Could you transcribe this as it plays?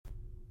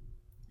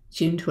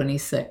June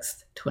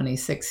 26th,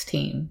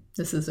 2016.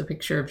 This is a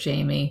picture of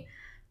Jamie,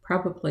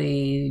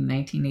 probably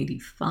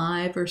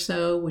 1985 or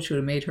so, which would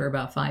have made her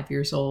about 5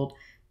 years old,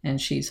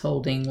 and she's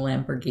holding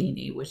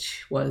Lamborghini,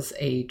 which was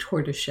a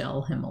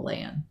tortoiseshell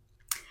Himalayan.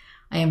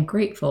 I am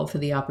grateful for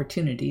the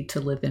opportunity to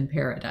live in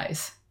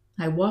paradise.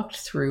 I walked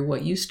through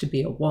what used to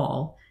be a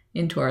wall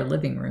into our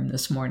living room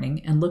this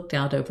morning and looked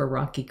out over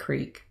Rocky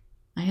Creek.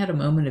 I had a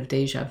moment of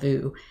deja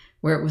vu,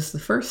 where it was the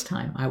first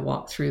time I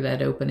walked through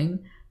that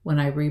opening when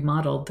I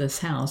remodeled this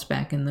house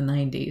back in the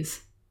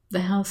 90s.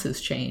 The house has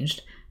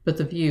changed, but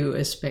the view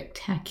is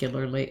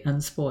spectacularly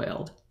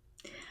unspoiled.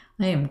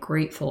 I am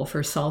grateful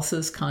for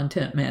Salsa's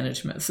content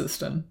management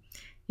system.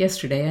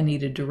 Yesterday I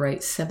needed to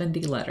write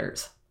 70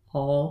 letters,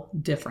 all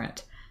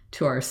different,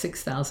 to our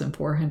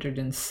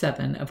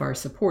 6,407 of our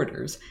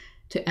supporters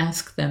to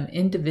ask them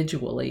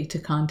individually to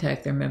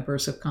contact their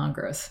members of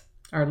Congress.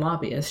 Our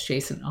lobbyist,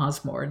 Jason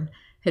Osborne,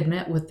 had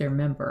met with their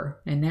member,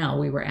 and now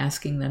we were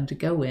asking them to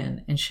go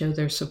in and show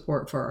their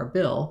support for our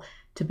bill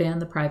to ban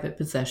the private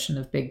possession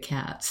of big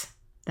cats.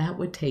 That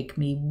would take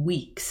me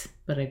weeks,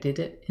 but I did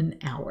it in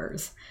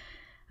hours.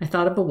 I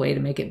thought of a way to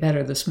make it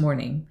better this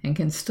morning and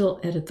can still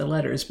edit the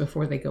letters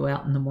before they go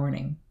out in the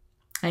morning.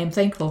 I am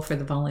thankful for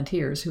the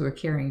volunteers who are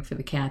caring for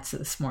the cats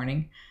this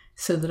morning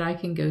so that I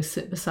can go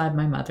sit beside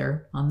my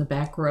mother on the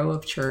back row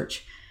of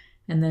church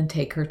and then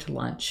take her to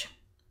lunch.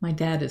 My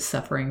dad is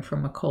suffering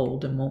from a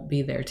cold and won't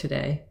be there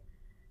today.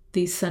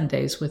 These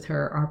Sundays with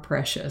her are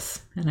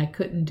precious, and I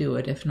couldn't do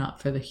it if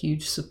not for the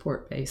huge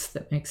support base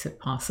that makes it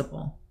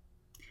possible.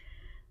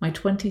 My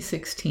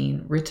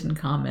 2016 written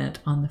comment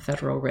on the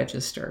Federal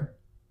Register.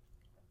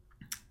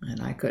 And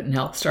I couldn't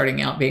help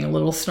starting out being a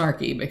little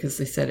snarky because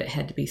they said it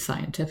had to be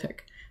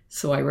scientific.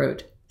 So I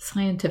wrote,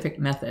 scientific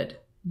method,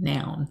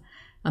 noun,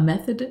 a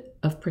method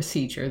of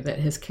procedure that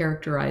has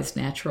characterized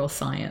natural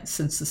science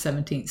since the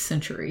 17th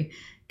century,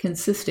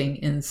 consisting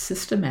in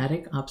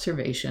systematic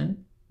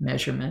observation,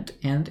 measurement,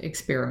 and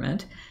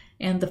experiment,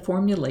 and the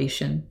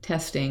formulation,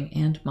 testing,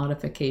 and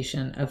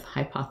modification of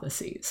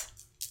hypotheses.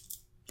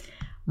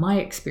 My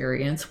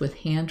experience with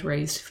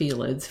hand-raised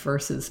felids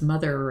versus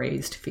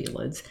mother-raised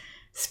felids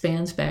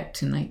spans back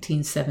to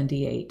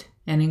 1978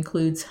 and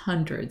includes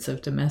hundreds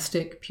of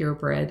domestic,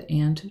 purebred,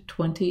 and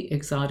 20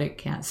 exotic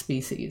cat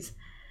species.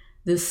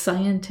 This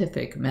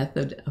scientific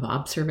method of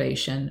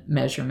observation,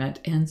 measurement,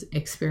 and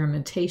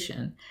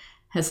experimentation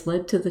has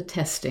led to the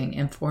testing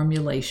and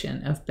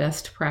formulation of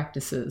best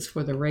practices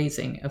for the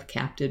raising of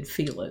captive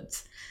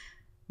felids.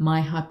 My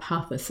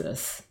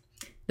hypothesis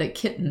that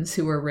kittens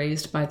who are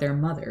raised by their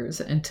mothers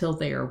until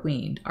they are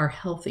weaned are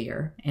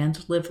healthier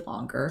and live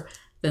longer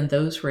than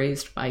those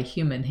raised by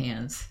human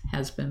hands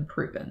has been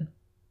proven.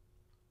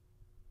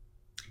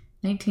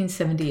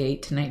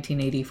 1978 to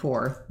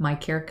 1984, my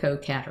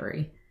Careco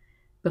cattery.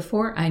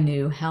 Before I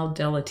knew how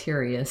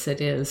deleterious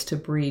it is to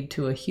breed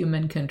to a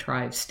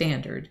human-contrived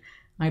standard,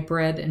 I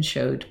bred and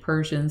showed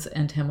Persians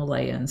and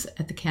Himalayans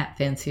at the Cat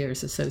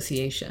Fanciers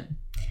Association.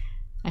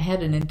 I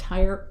had an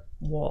entire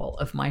wall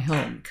of my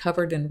home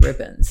covered in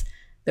ribbons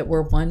that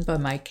were won by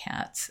my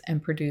cats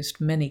and produced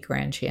many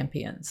grand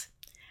champions.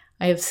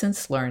 I have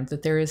since learned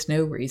that there is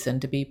no reason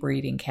to be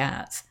breeding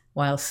cats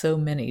while so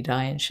many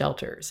die in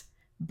shelters,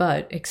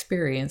 but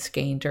experience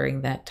gained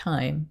during that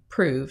time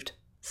proved,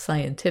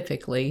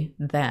 scientifically,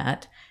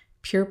 that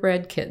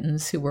purebred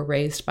kittens who were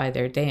raised by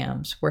their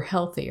dams were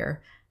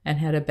healthier and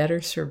had a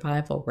better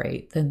survival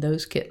rate than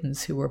those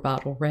kittens who were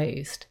bottle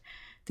raised.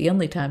 The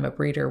only time a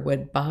breeder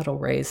would bottle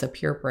raise a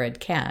purebred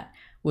cat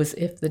was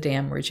if the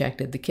dam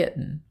rejected the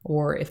kitten,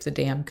 or if the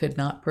dam could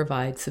not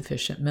provide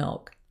sufficient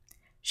milk.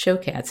 Show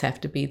cats have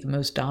to be the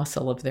most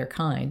docile of their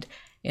kind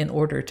in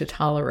order to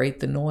tolerate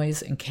the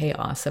noise and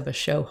chaos of a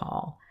show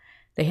hall.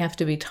 They have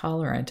to be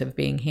tolerant of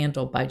being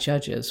handled by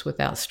judges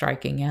without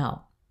striking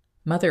out.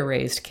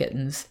 Mother-raised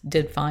kittens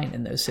did fine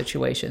in those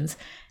situations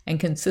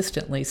and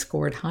consistently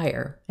scored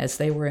higher as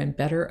they were in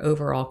better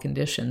overall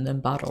condition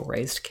than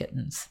bottle-raised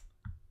kittens.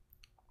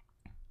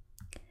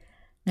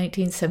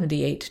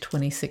 1978 to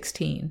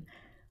 2016,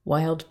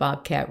 wild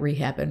bobcat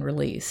rehab and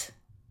release.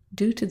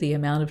 Due to the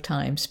amount of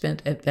time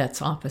spent at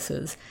vets'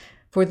 offices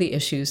for the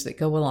issues that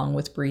go along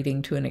with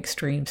breeding to an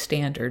extreme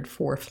standard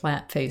for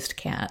flat-faced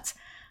cats,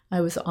 I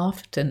was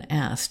often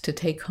asked to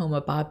take home a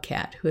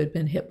bobcat who had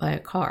been hit by a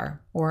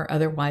car or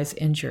otherwise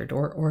injured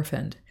or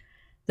orphaned.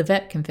 The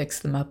vet can fix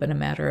them up in a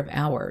matter of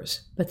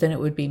hours, but then it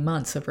would be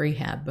months of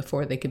rehab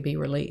before they could be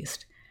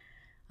released.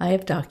 I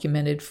have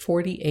documented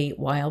 48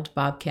 wild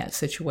bobcat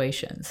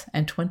situations,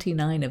 and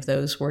 29 of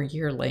those were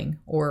yearling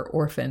or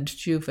orphaned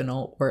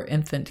juvenile or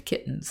infant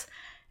kittens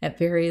at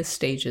various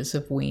stages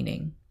of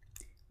weaning.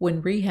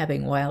 When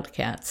rehabbing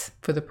wildcats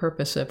for the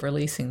purpose of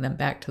releasing them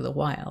back to the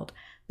wild,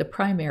 the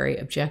primary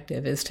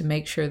objective is to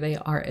make sure they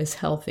are as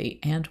healthy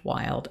and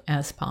wild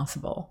as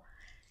possible.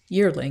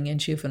 Yearling and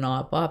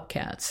juvenile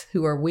bobcats,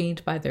 who are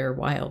weaned by their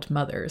wild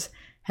mothers,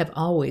 have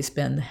always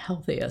been the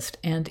healthiest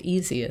and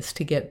easiest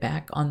to get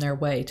back on their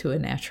way to a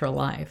natural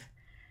life.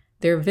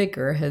 Their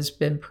vigor has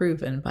been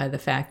proven by the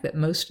fact that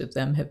most of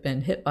them have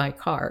been hit by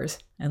cars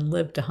and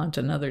lived to hunt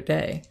another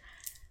day.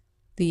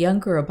 The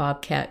younger a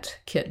bobcat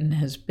kitten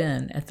has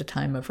been at the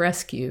time of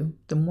rescue,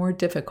 the more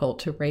difficult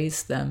to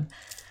raise them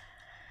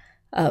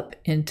up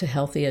into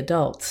healthy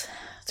adults.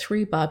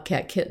 3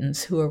 bobcat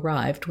kittens who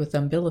arrived with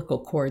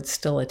umbilical cords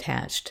still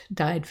attached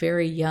died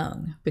very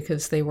young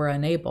because they were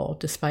unable,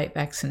 despite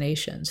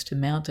vaccinations, to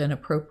mount an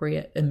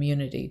appropriate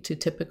immunity to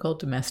typical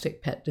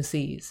domestic pet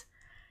disease.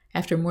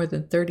 After more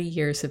than 30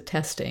 years of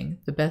testing,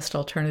 the best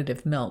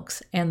alternative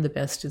milks, and the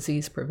best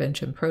disease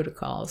prevention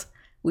protocols,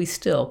 we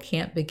still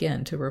can't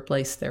begin to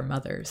replace their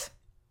mothers.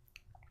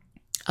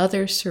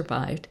 Others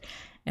survived,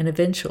 and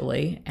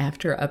eventually,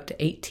 after up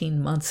to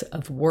 18 months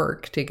of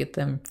work to get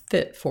them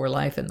fit for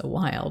life in the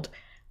wild,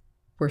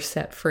 were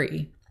set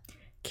free.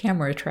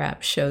 Camera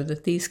traps show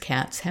that these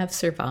cats have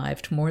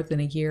survived more than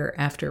a year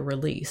after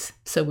release,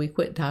 so we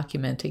quit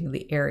documenting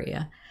the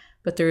area,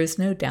 but there is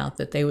no doubt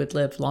that they would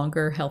live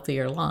longer,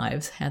 healthier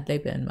lives had they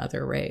been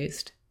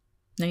mother-raised.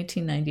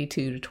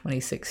 1992 to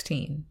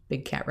 2016,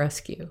 Big Cat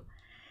Rescue.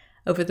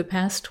 Over the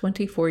past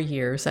 24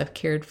 years, I've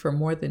cared for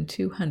more than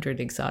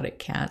 200 exotic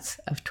cats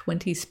of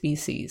 20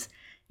 species,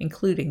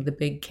 including the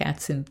big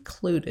cats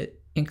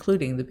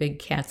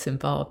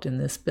involved in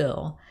this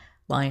bill: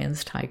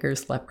 lions,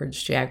 tigers,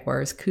 leopards,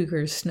 jaguars,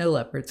 cougars, snow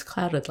leopards,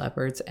 clouded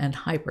leopards, and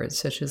hybrids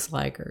such as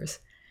ligers.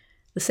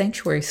 The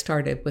sanctuary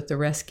started with the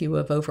rescue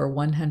of over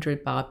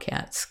 100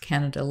 bobcats,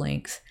 Canada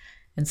lynx,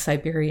 and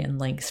Siberian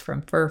lynx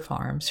from fur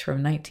farms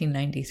from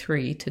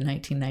 1993 to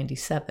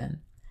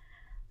 1997.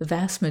 The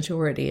vast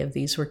majority of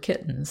these were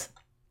kittens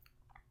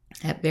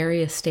at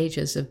various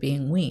stages of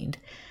being weaned,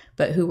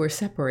 but who were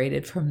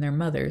separated from their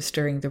mothers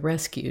during the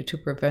rescue to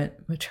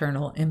prevent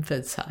maternal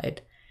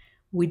infanticide.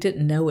 We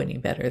didn't know any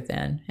better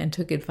then, and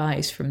took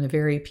advice from the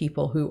very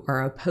people who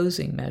are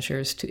opposing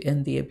measures to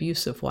end the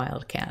abuse of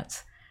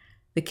wildcats.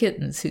 The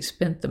kittens who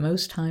spent the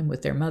most time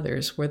with their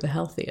mothers were the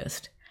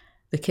healthiest.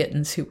 The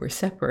kittens who were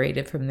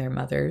separated from their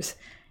mothers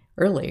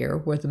earlier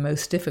were the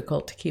most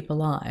difficult to keep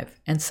alive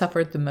and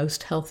suffered the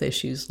most health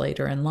issues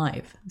later in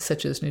life,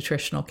 such as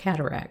nutritional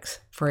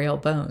cataracts, frail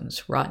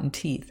bones, rotten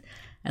teeth,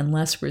 and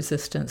less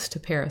resistance to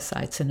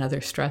parasites and other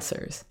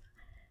stressors.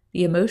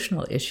 The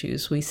emotional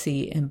issues we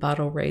see in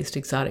bottle-raised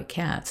exotic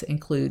cats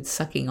include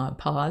sucking on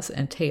paws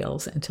and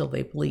tails until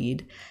they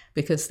bleed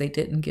because they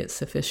didn't get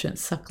sufficient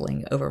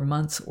suckling over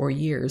months or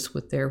years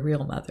with their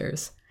real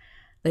mothers.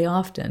 They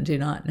often do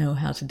not know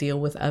how to deal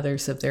with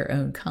others of their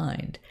own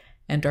kind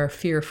and are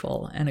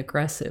fearful and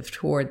aggressive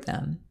toward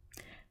them.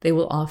 They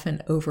will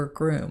often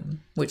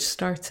overgroom, which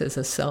starts as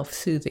a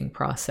self-soothing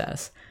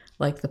process,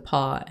 like the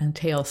paw and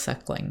tail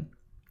suckling,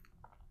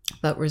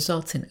 but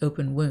results in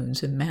open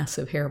wounds and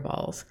massive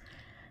hairballs.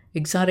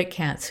 Exotic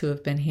cats who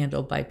have been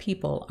handled by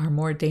people are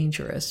more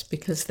dangerous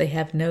because they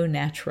have no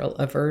natural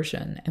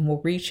aversion and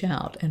will reach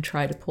out and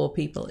try to pull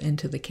people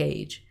into the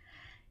cage.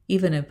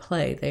 Even in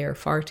play, they are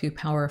far too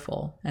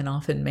powerful and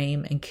often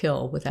maim and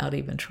kill without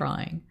even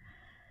trying.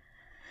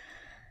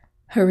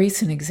 A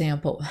recent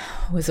example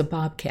was a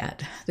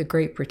bobcat, the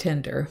Great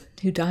Pretender,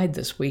 who died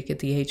this week at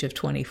the age of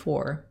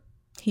 24.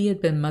 He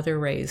had been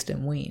mother-raised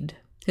and weaned.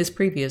 His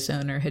previous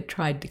owner had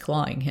tried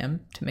declawing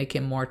him to make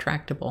him more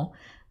tractable,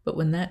 but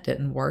when that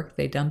didn't work,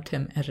 they dumped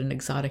him at an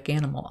exotic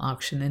animal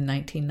auction in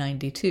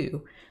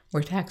 1992,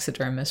 where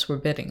taxidermists were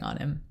bidding on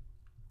him.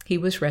 He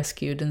was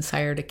rescued and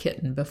sired a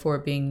kitten before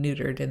being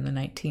neutered in the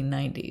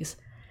 1990s.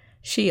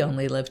 She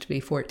only lived to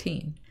be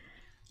 14.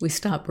 We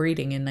stopped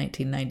breeding in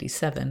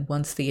 1997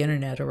 once the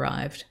internet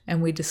arrived,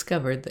 and we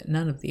discovered that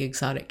none of the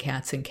exotic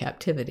cats in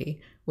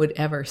captivity would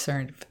ever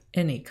serve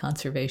any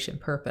conservation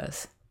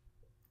purpose.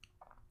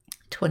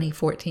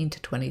 2014 to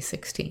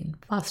 2016,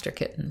 foster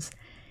kittens.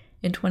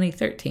 In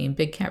 2013,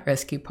 Big Cat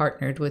Rescue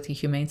partnered with the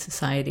Humane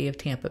Society of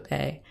Tampa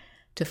Bay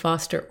to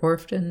foster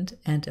orphaned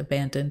and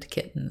abandoned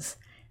kittens.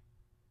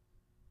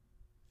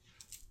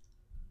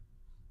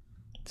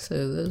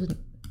 So those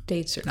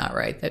dates are not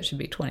right. That should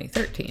be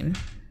 2013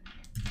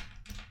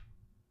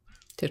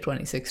 to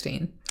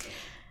 2016. And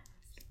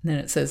then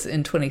it says,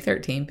 in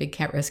 2013, Big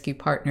Cat Rescue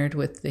partnered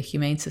with the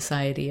Humane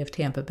Society of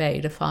Tampa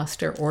Bay to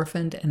foster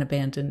orphaned and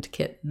abandoned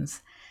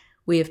kittens.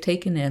 We have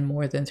taken in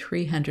more than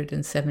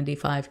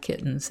 375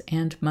 kittens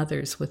and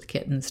mothers with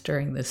kittens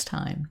during this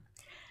time.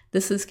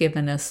 This has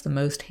given us the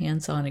most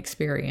hands-on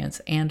experience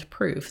and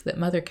proof that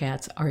mother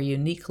cats are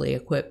uniquely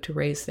equipped to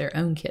raise their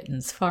own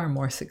kittens far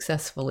more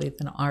successfully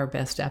than our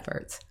best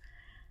efforts.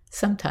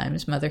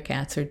 Sometimes mother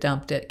cats are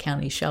dumped at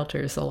county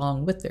shelters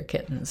along with their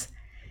kittens.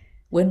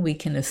 When we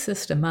can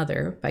assist a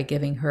mother by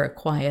giving her a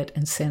quiet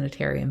and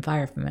sanitary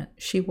environment,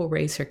 she will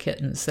raise her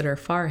kittens that are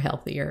far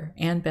healthier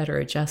and better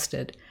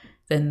adjusted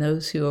than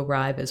those who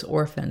arrive as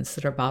orphans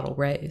that are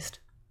bottle-raised.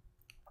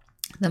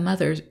 The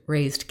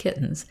mother-raised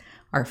kittens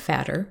are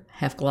fatter,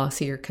 have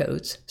glossier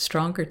coats,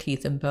 stronger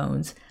teeth and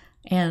bones,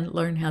 and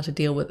learn how to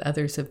deal with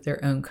others of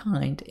their own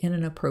kind in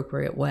an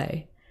appropriate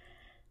way.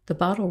 The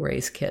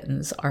bottle-raised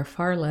kittens are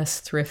far less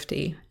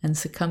thrifty and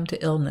succumb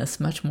to illness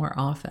much more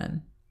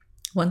often.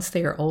 Once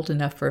they are old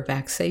enough for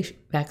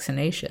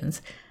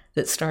vaccinations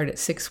that start at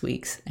 6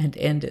 weeks and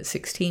end at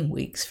 16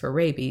 weeks for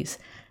rabies,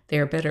 they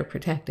are better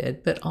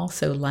protected, but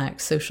also lack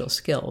social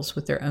skills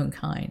with their own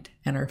kind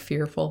and are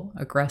fearful,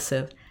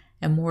 aggressive,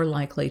 and more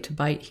likely to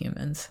bite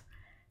humans.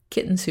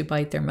 Kittens who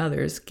bite their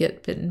mothers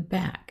get bitten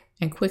back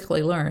and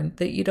quickly learn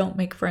that you don't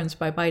make friends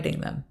by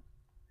biting them.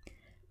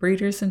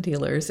 Breeders and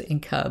dealers in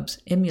cubs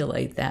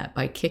emulate that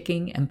by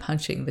kicking and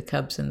punching the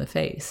cubs in the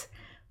face,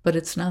 but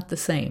it's not the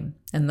same,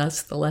 and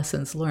thus the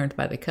lessons learned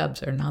by the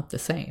cubs are not the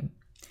same.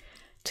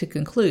 To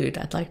conclude,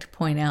 I'd like to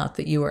point out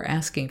that you are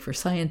asking for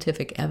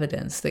scientific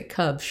evidence that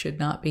cubs should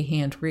not be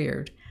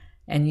hand-reared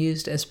and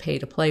used as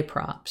pay-to-play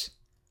props.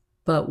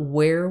 But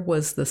where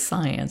was the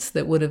science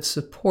that would have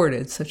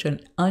supported such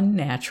an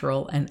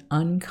unnatural and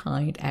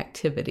unkind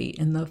activity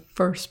in the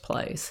first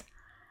place?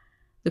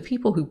 The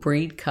people who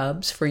breed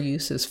cubs for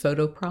use as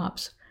photo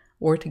props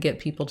or to get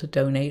people to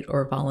donate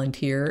or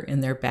volunteer in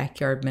their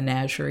backyard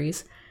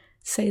menageries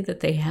say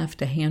that they have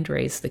to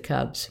hand-raise the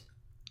cubs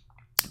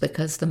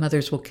because the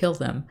mothers will kill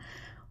them,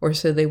 or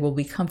so they will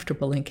be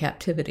comfortable in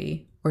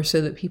captivity, or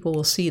so that people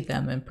will see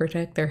them and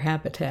protect their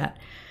habitat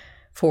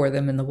for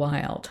them in the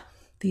wild.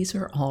 These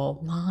are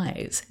all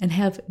lies and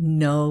have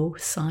no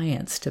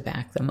science to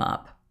back them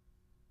up.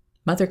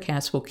 Mother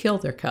cats will kill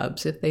their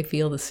cubs if they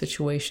feel the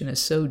situation is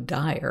so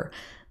dire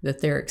that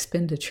their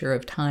expenditure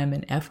of time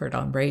and effort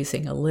on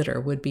raising a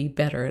litter would be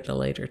better at a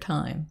later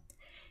time.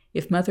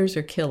 If mothers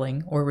are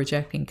killing or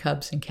rejecting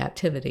cubs in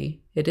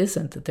captivity, it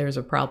isn't that there's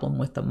a problem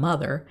with the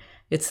mother,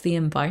 it's the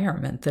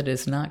environment that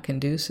is not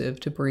conducive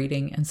to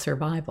breeding and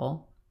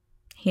survival.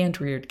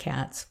 Hand-reared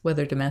cats,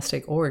 whether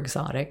domestic or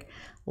exotic,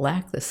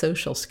 lack the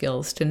social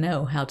skills to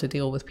know how to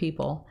deal with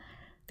people.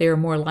 They are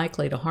more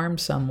likely to harm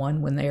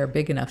someone when they are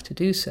big enough to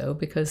do so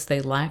because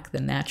they lack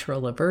the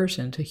natural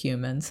aversion to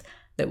humans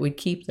that would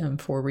keep them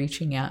from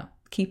reaching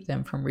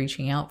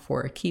out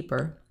for a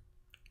keeper.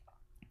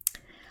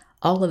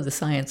 All of the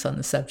science on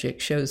the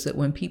subject shows that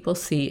when people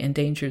see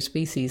endangered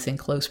species in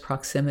close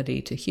proximity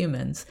to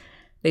humans,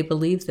 they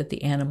believe that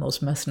the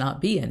animals must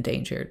not be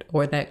endangered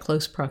or that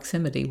close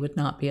proximity would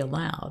not be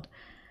allowed.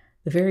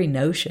 The very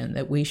notion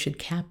that we should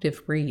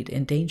captive breed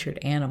endangered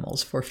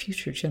animals for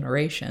future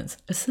generations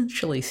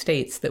essentially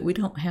states that we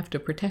don't have to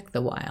protect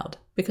the wild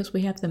because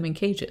we have them in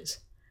cages.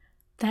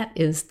 That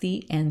is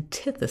the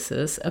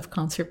antithesis of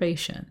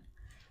conservation.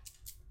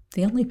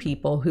 The only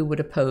people who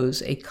would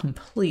oppose a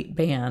complete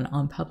ban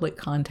on public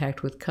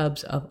contact with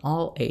cubs of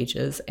all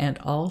ages and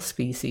all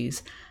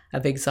species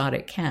of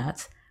exotic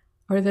cats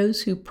are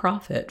those who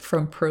profit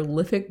from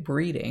prolific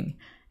breeding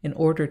in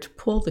order to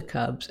pull the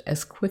cubs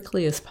as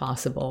quickly as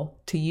possible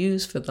to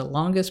use for the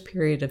longest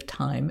period of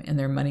time in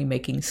their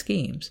money-making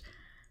schemes.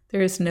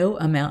 There is no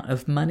amount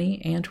of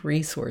money and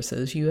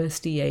resources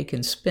USDA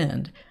can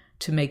spend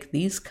to make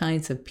these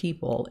kinds of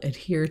people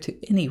adhere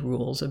to any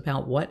rules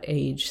about what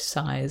age,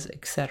 size,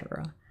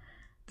 etc.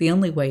 The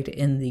only way to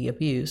end the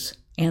abuse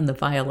and the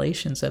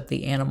violations of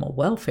the Animal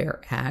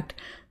Welfare Act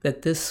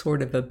that this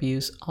sort of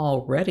abuse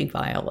already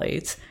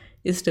violates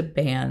is to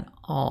ban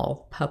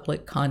all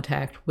public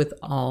contact with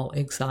all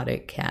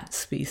exotic cat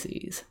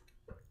species.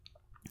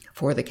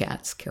 For the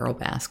Cats, Carole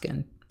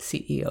Baskin,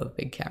 CEO of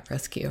Big Cat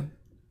Rescue.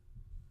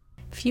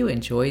 If you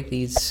enjoyed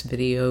these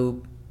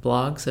video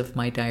blogs of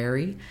my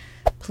diary,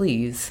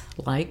 please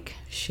like,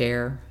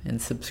 share,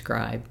 and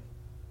subscribe.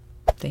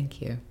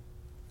 Thank you.